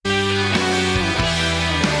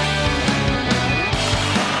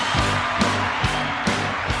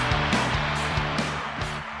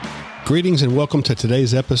Greetings and welcome to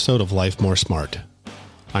today's episode of Life More Smart.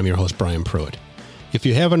 I'm your host, Brian Pruitt. If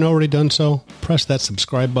you haven't already done so, press that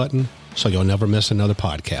subscribe button so you'll never miss another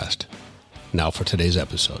podcast. Now for today's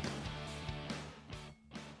episode.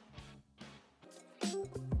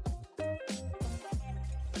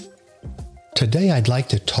 Today, I'd like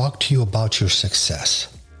to talk to you about your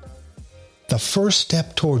success. The first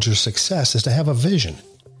step towards your success is to have a vision.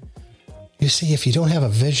 You see, if you don't have a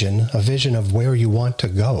vision of where you want to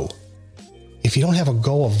go, if you don't have a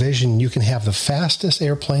goal, a vision, you can have the fastest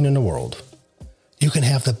airplane in the world. You can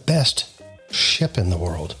have the best ship in the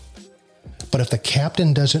world. But if the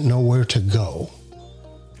captain doesn't know where to go,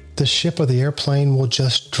 the ship or the airplane will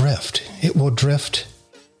just drift. It will drift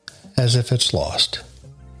as if it's lost.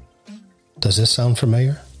 Does this sound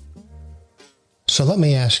familiar? So let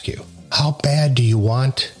me ask you, how bad do you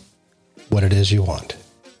want what it is you want?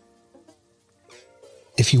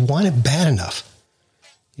 If you want it bad enough,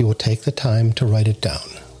 you will take the time to write it down.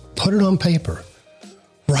 Put it on paper.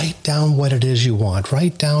 Write down what it is you want.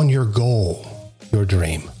 Write down your goal, your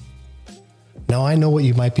dream. Now, I know what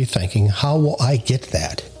you might be thinking. How will I get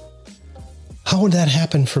that? How would that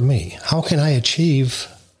happen for me? How can I achieve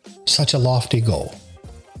such a lofty goal?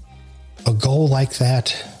 A goal like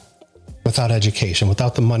that without education,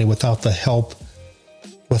 without the money, without the help,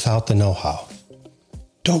 without the know-how.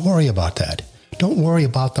 Don't worry about that. Don't worry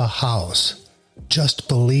about the hows. Just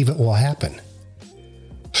believe it will happen.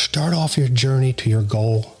 Start off your journey to your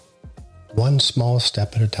goal one small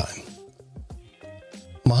step at a time.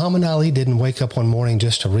 Muhammad Ali didn't wake up one morning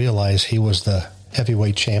just to realize he was the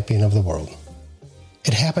heavyweight champion of the world.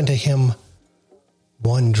 It happened to him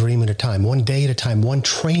one dream at a time, one day at a time, one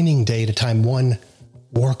training day at a time, one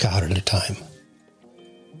workout at a time.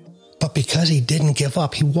 But because he didn't give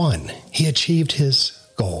up, he won. He achieved his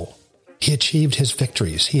goal. He achieved his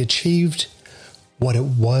victories. He achieved what it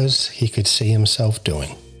was he could see himself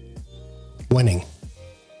doing. Winning.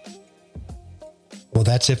 Well,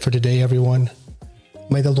 that's it for today, everyone.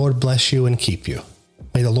 May the Lord bless you and keep you.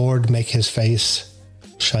 May the Lord make his face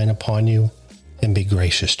shine upon you and be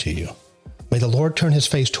gracious to you. May the Lord turn his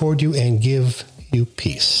face toward you and give you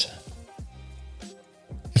peace.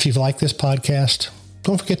 If you've liked this podcast,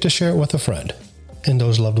 don't forget to share it with a friend and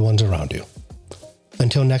those loved ones around you.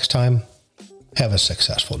 Until next time, have a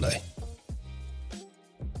successful day.